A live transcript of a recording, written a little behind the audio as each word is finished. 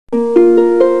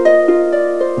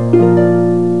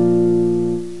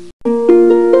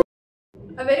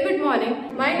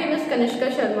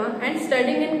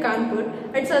studying in Kanpur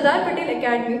at Sardar Patel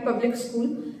Academy Public School,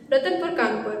 Ratanpur,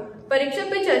 Kanpur. Pariksha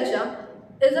Pe Charcha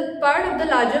is a part of the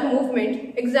larger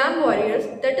movement, Exam Warriors,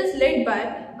 that is led by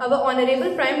our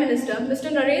Honorable Prime Minister,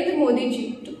 Mr. Narendra Modi ji,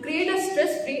 to create a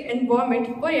stress-free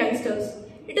environment for youngsters.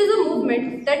 It is a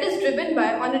movement that is driven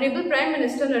by Honorable Prime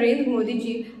Minister Narendra Modi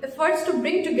ji efforts to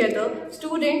bring together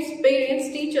students, parents,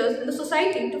 teachers and the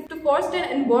society to foster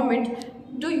an environment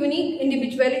to unique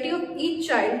individuality of each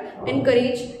child,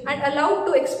 encourage and allow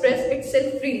to express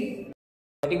itself freely.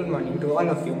 Very good morning to all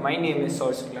of you. My name is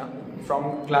Saurshikla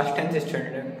from class 10th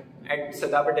student at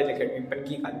Sardar Patel Academy,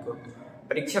 Pariksha, Kanpur.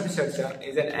 Pariksha Pe Charcha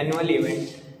is an annual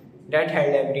event that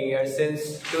held every year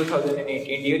since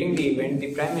 2018. During the event,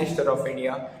 the Prime Minister of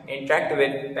India interacted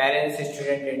with parents,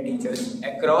 students and teachers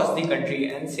across the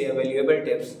country and share valuable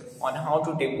tips on how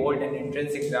to take board and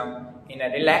entrance exam in a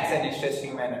relaxed and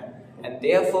stress-free manner. And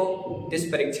therefore, this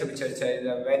Pariksha Pe Charcha is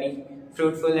a very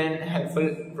fruitful and helpful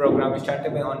program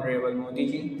started by Honorable Modi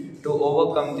ji to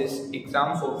overcome this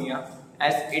exam phobia,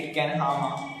 as it can harm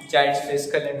a child's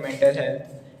physical and mental health,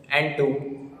 and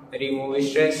to remove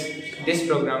stress. This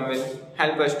program will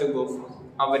help us to go through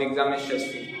our exam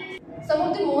stress-free. Some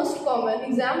of the most common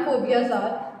exam phobias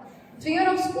are fear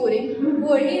of scoring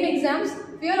poorly in exams,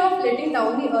 fear of letting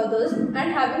down the others, and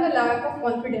having a lack of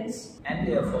confidence. And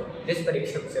therefore, this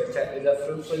Pariksha Pe Charcha is a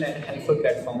fruitful and helpful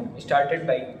platform started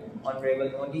by Honorable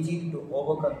Modi ji to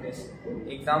overcome this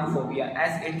exam phobia,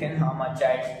 as it can harm a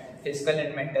child's physical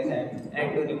and mental health,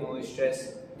 and to remove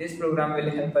stress. This program will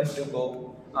help us to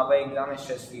go our exam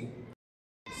stress-free.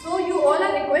 So you all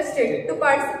are requested to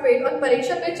participate on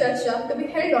Pariksha Pe Charcha to be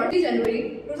held on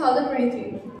January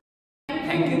 2023.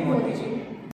 Thank you, Modi ji.